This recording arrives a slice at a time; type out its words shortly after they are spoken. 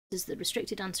This is the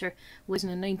restricted answer. Was in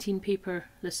a 19 paper.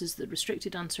 This is the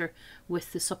restricted answer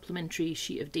with the supplementary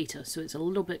sheet of data. So it's a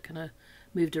little bit kind of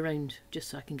moved around just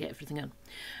so I can get everything in.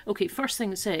 Okay, first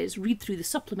thing it says, read through the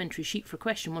supplementary sheet for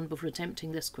question 1 before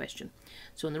attempting this question.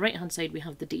 So on the right hand side we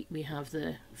have the date, we have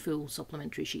the full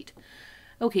supplementary sheet.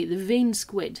 Okay, the vein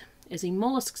squid is a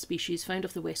mollusk species found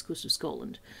off the west coast of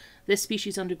Scotland. This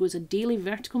species undergoes a daily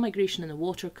vertical migration in the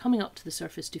water, coming up to the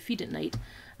surface to feed at night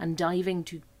and diving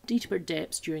to deeper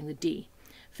depths during the day.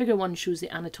 Figure 1 shows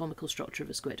the anatomical structure of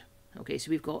a squid. Okay, so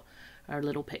we've got our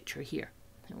little picture here.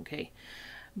 Okay,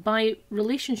 the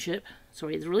relationship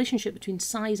between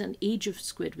size and age of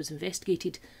squid was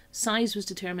investigated. Size was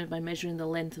determined by measuring the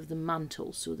length of the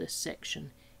mantle, so this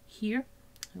section here.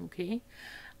 Okay,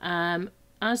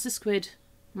 as the squid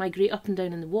migrate up and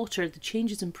down in the water, the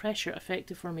changes in pressure affect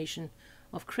the formation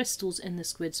of crystals in the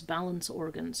squid's balance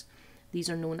organs. These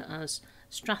are known as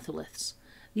stratholiths.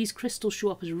 These crystals show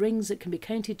up as rings that can be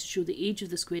counted to show the age of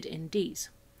the squid in days.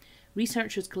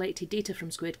 Researchers collected data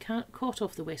from squid caught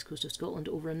off the west coast of Scotland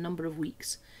over a number of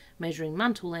weeks, measuring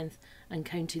mantle length and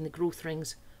counting the growth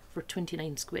rings for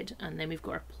 29 squid. And then we've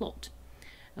got our plot.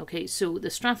 Okay, so the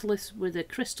stratholiths were the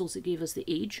crystals that gave us the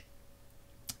age.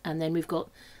 And then we've got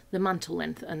the mantle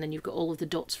length, and then you've got all of the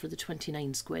dots for the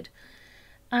 29 squid.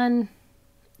 And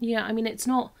yeah, I mean, it's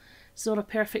not a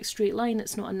perfect straight line.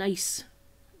 It's not a nice,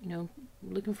 you know,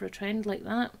 looking for a trend like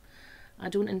that. I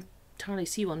don't entirely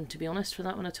see one, to be honest, for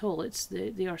that one at all.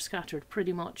 They are scattered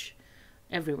pretty much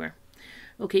everywhere.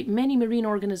 Okay, many marine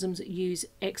organisms use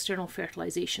external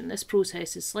fertilization. This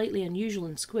process is slightly unusual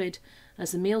in squid,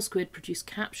 as the male squid produce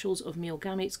capsules of male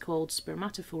gametes called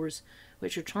spermatophores,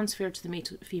 which are transferred to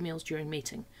the females during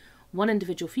mating. One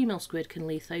individual female squid can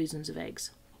lay thousands of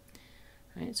eggs.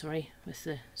 Right, sorry, with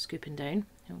the scooping down.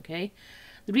 Okay.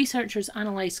 The researchers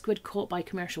analysed squid caught by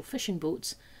commercial fishing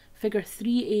boats. Figure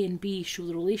 3A and B show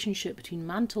the relationship between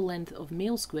mantle length of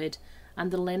male squid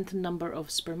and the length and number of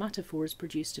spermatophores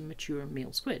produced in mature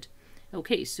male squid.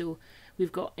 Okay, so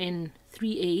we've got in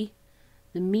 3A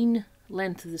the mean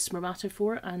length of the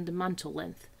spermatophore and the mantle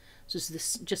length. So this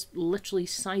is just literally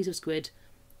size of squid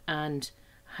and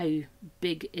how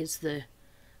big is the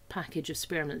package of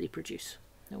sperm that they produce.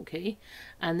 Okay,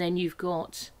 and then you've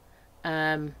got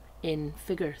in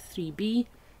figure 3B,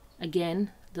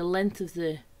 again, the length of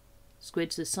the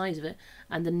squid, the size of it,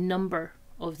 and the number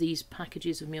of these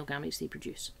packages of male gametes they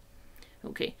produce.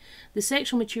 Okay, the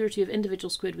sexual maturity of individual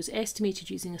squid was estimated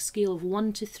using a scale of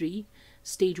 1 to 3.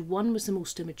 Stage 1 was the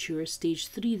most immature, stage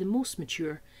 3 the most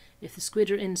mature. If the squid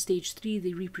are in stage 3,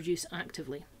 they reproduce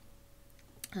actively.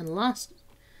 And last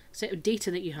set of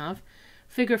data that you have,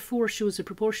 figure 4 shows the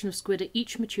proportion of squid at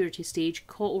each maturity stage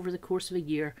caught over the course of a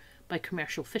year by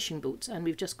commercial fishing boats. And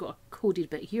we've just got a coded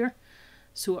bit here.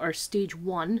 So our stage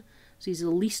 1, so these are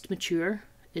the least mature,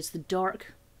 is the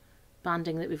dark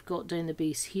banding that we've got down the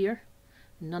base here.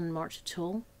 None marked at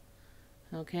all.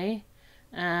 Okay,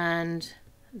 and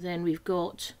then we've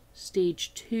got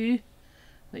stage 2,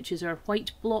 which is our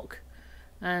white block,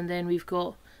 and then we've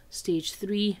got stage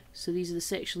 3, so these are the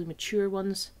sexually mature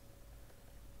ones.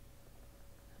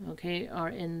 Okay, are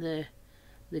in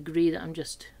the grey that I'm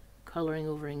just colouring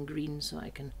over in green so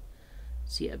I can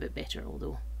see it a bit better,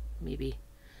 although maybe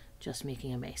just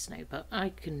making a mess now, but I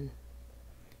can,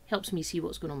 helps me see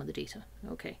what's going on with the data.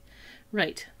 Okay,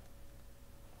 right.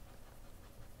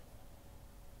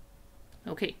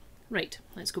 Okay, right,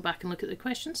 let's go back and look at the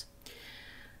questions.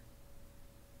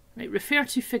 Right, refer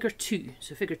to figure 2.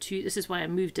 So figure 2, this is why I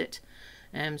moved it,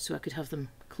 so I could have them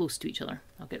close to each other.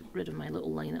 I'll get rid of my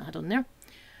little line that I had on there.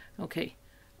 Okay.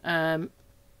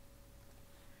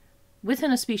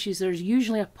 Within a species, there's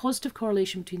usually a positive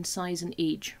correlation between size and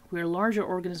age, where larger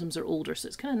organisms are older. So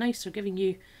it's kind of nice, they're giving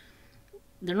you,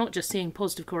 they're not just saying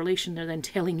positive correlation, they're then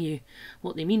telling you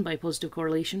what they mean by positive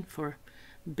correlation. For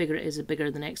bigger it is, the bigger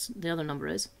the other number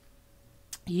is.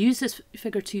 Use this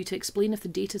figure 2 to explain if the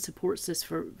data supports this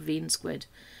for vein squid.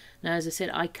 Now, as I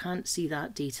said, I can't see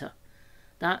that data.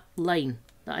 That line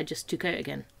that I just took out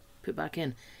again, put back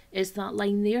in, is that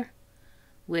line there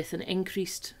with an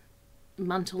increased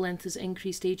mantle length as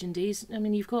increased age in days? I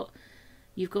mean, you've got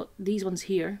these ones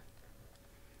here,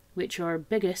 which are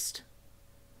biggest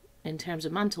in terms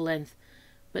of mantle length,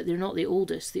 but they're not the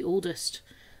oldest. The oldest,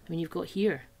 I mean, you've got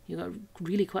here, you've got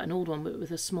really quite an old one, but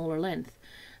with a smaller length.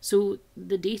 So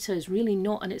the data is really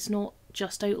not, and it's not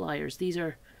just outliers. These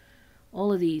are,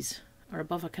 all of these are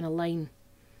above a kind of line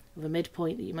of a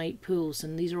midpoint that you might pull,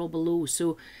 and these are all below.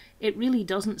 So it really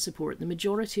doesn't support. The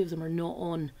majority of them are not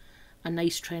on a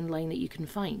nice trend line that you can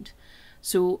find.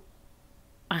 So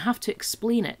I have to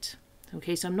explain it.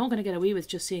 Okay, so I'm not going to get away with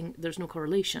just saying there's no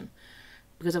correlation.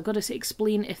 because I've got to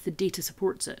explain if the data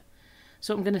supports it.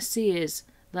 So what I'm going to say is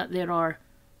that there are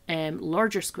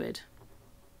larger squid.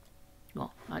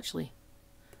 Well, actually,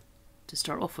 to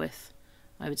start off with,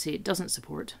 I would say it doesn't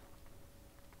support.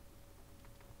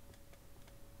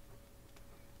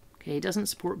 Okay, it doesn't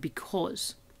support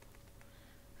because,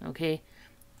 okay,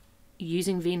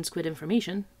 using vein squid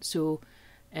information, so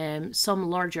some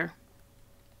larger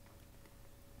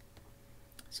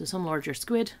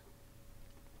squid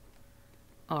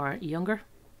are younger,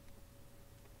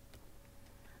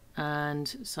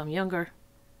 and some younger,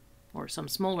 or some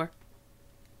smaller,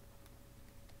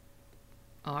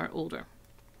 are older.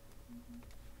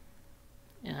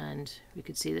 And we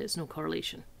could say that it's no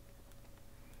correlation.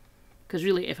 Because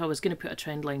really, if I was going to put a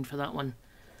trend line for that one,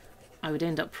 I would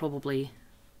end up probably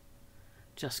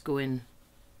just going,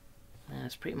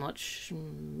 it's pretty much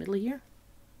middle of year.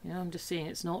 Yeah, I'm just saying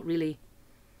it's not really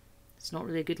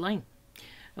a good line.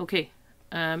 Okay.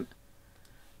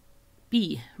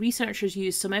 B. Researchers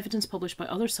use some evidence published by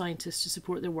other scientists to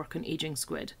support their work on aging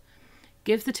squid.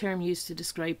 Give the term used to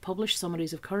describe published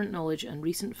summaries of current knowledge and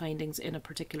recent findings in a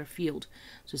particular field.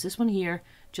 So is this one here,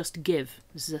 just give.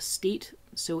 This is a state,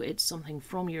 so it's something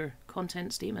from your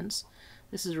content statements.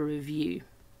 This is a review.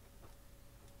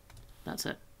 That's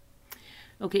it.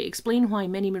 Okay, explain why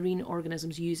many marine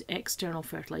organisms use external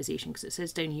fertilization, because it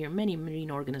says down here many marine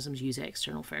organisms use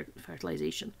external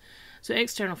fertilization. So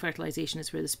external fertilization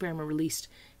is where the sperm are released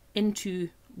into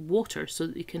water so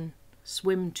that they can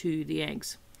swim to the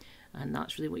eggs. And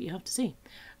that's really what you have to say.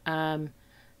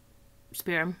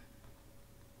 Sperm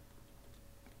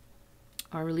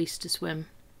are released to swim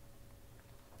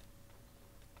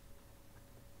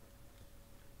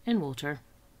in water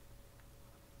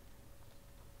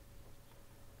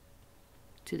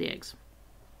to the eggs.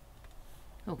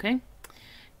 Okay.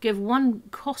 Give one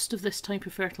cost of this type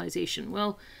of fertilization.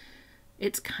 Well,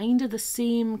 it's kind of the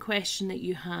same question that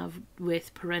you have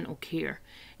with parental care.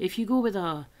 If you go with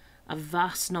a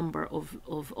vast number of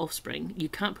offspring, you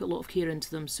can't put a lot of care into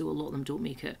them, so a lot of them don't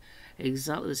make it.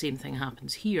 Exactly the same thing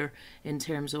happens here in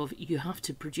terms of you have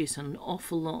to produce an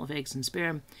awful lot of eggs and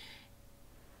sperm,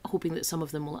 hoping that some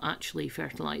of them will actually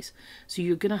fertilize. So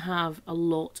you're going to have a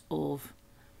lot of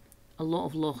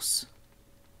loss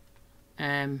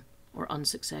or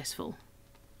unsuccessful.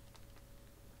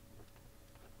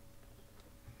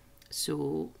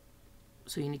 So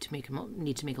you need to make a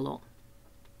lot.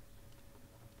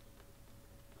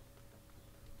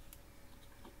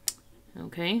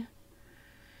 Okay.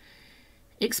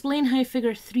 Explain how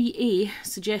figure 3a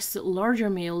suggests that larger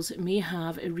males may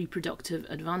have a reproductive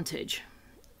advantage.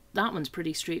 That one's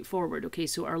pretty straightforward. Okay,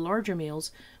 so our larger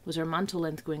males was our mantle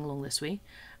length going along this way,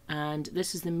 and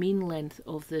this is the mean length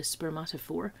of the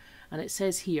spermatophore, and it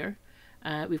says here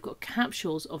we've got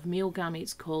capsules of male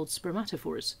gametes called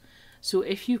spermatophores. So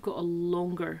if you've got a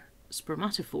longer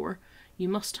spermatophore, you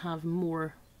must have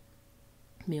more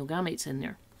male gametes in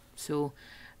there. So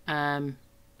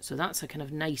so that's a kind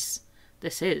of nice,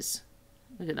 look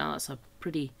at that, that's a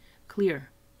pretty clear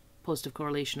positive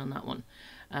correlation on that one.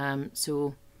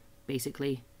 So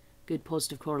basically, good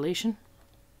positive correlation.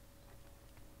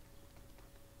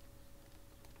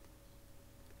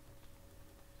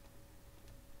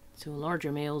 So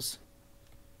larger males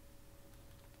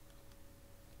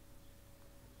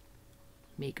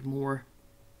make more,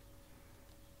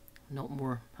 not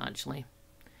more actually.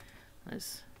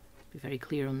 Let's be very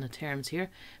clear on the terms here.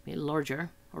 Make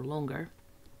larger or longer.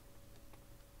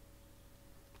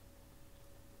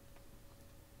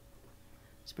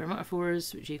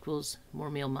 Spermatophores, which equals more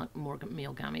male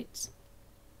gametes.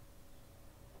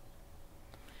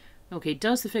 Okay,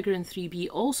 does the figure in 3b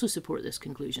also support this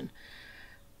conclusion?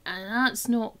 And that's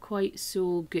not quite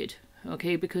so good,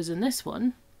 okay, because in this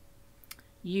one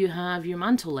you have your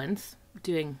mantle length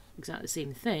doing exactly the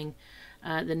same thing.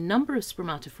 The number of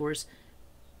spermatophores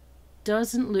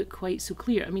doesn't look quite so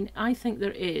clear. I mean, I think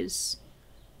there is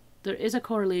a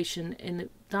correlation in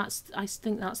that. I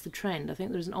think that's the trend. I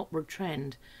think there's an upward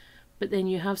trend, but then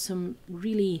you have some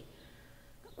really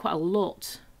quite a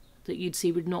lot that you'd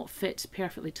say would not fit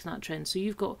perfectly to that trend. So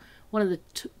you've got one of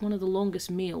the longest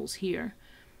males here,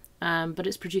 but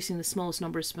it's producing the smallest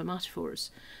number of spermatophores.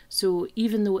 So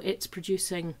even though it's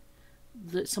producing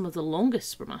some of the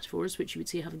longest spermatophores, which you would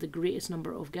say have the greatest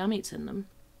number of gametes in them,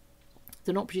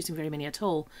 they're not producing very many at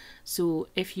all. So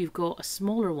if you've got a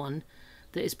smaller one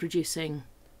that is producing,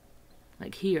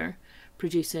 like here,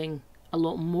 producing a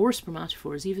lot more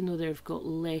spermatophores, even though they've got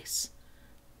less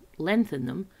length in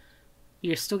them,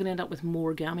 you're still going to end up with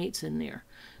more gametes in there.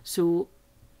 So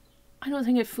I don't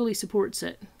think it fully supports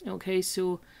it. Okay,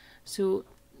 so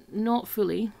not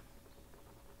fully.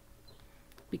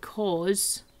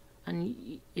 because,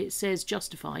 and it says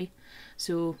justify,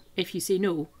 so if you say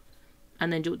no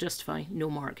and then don't justify, no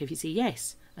mark. If you say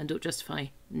yes and don't justify,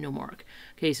 no mark.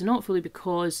 Okay, so not fully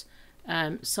because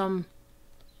some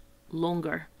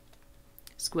longer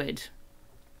squid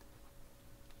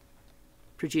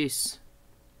produce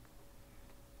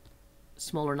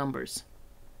smaller numbers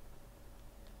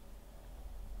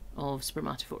of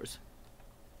spermatophores.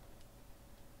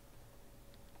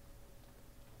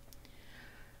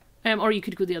 Or you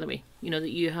could go the other way, you know,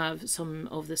 that you have some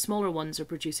of the smaller ones are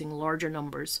producing larger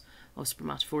numbers of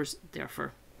spermatophores,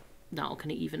 therefore that'll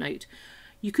kind of even out.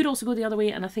 You could also go the other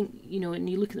way, and I think, you know, and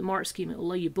you look at the mark scheme, it'll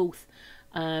allow you both.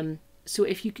 So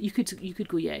if you could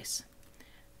go yes,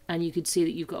 and you could say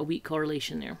that you've got a weak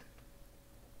correlation there.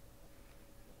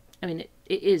 I mean,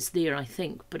 it is there, I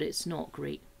think, but it's not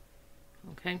great.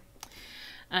 Okay.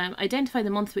 Identify the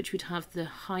month which would have the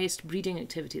highest breeding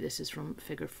activity. This is from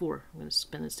figure 4. I'm going to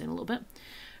spin this down a little bit.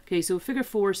 Okay, so figure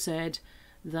 4 said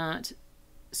that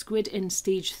squid in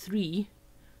stage 3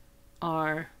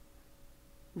 are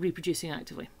reproducing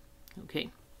actively. Okay,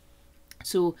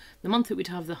 so the month that would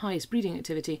have the highest breeding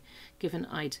activity, given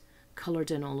I'd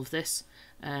coloured in all of this,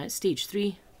 stage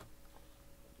 3,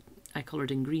 I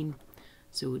coloured in green,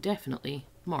 so definitely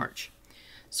March.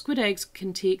 Squid eggs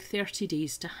can take 30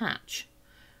 days to hatch.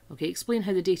 Okay, explain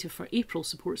how the data for April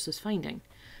supports this finding.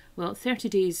 Well, 30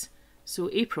 days, so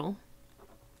April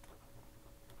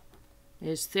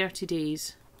is 30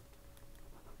 days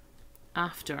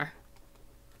after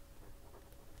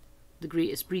the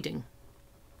greatest breeding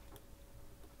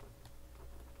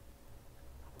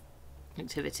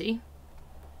activity.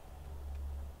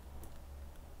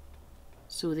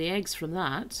 So the eggs from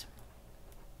that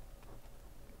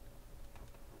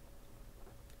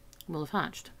will have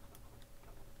hatched.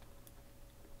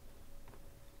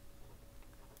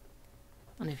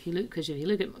 And if you look, because if you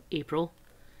look at April,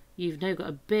 you've now got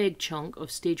a big chunk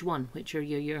of stage 1, which are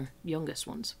your youngest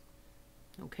ones.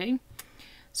 Okay.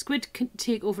 Squid can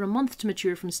take over a month to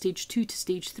mature from stage 2 to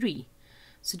stage 3.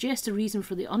 Suggest a reason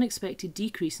for the unexpected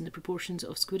decrease in the proportions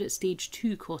of squid at stage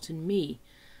 2 caught in May.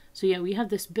 So yeah, we have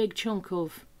this big chunk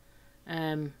of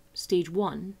stage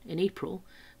 1 in April,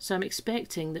 so I'm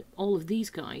expecting that all of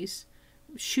these guys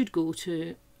should go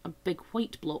to a big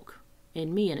white block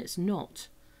in May, and it's not.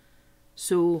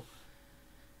 So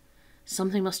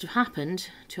something must have happened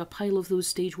to a pile of those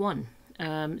stage 1.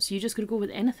 So you just got to go with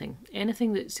anything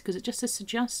that's, because it just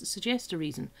suggests a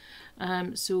reason.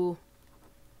 So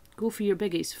go for your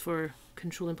biggies for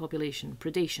controlling population: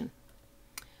 predation,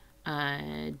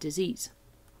 disease,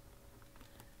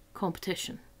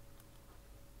 competition,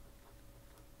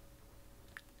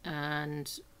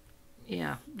 and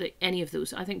yeah, any of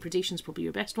those. I think predation is probably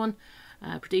your best one.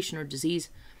 Predation or disease.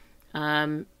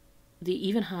 They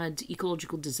even had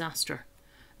ecological disaster,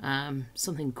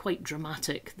 something quite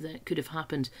dramatic that could have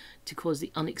happened to cause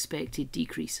the unexpected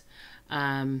decrease,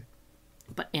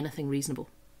 but anything reasonable.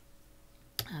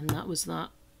 And that was that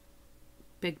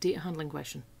big data handling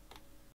question.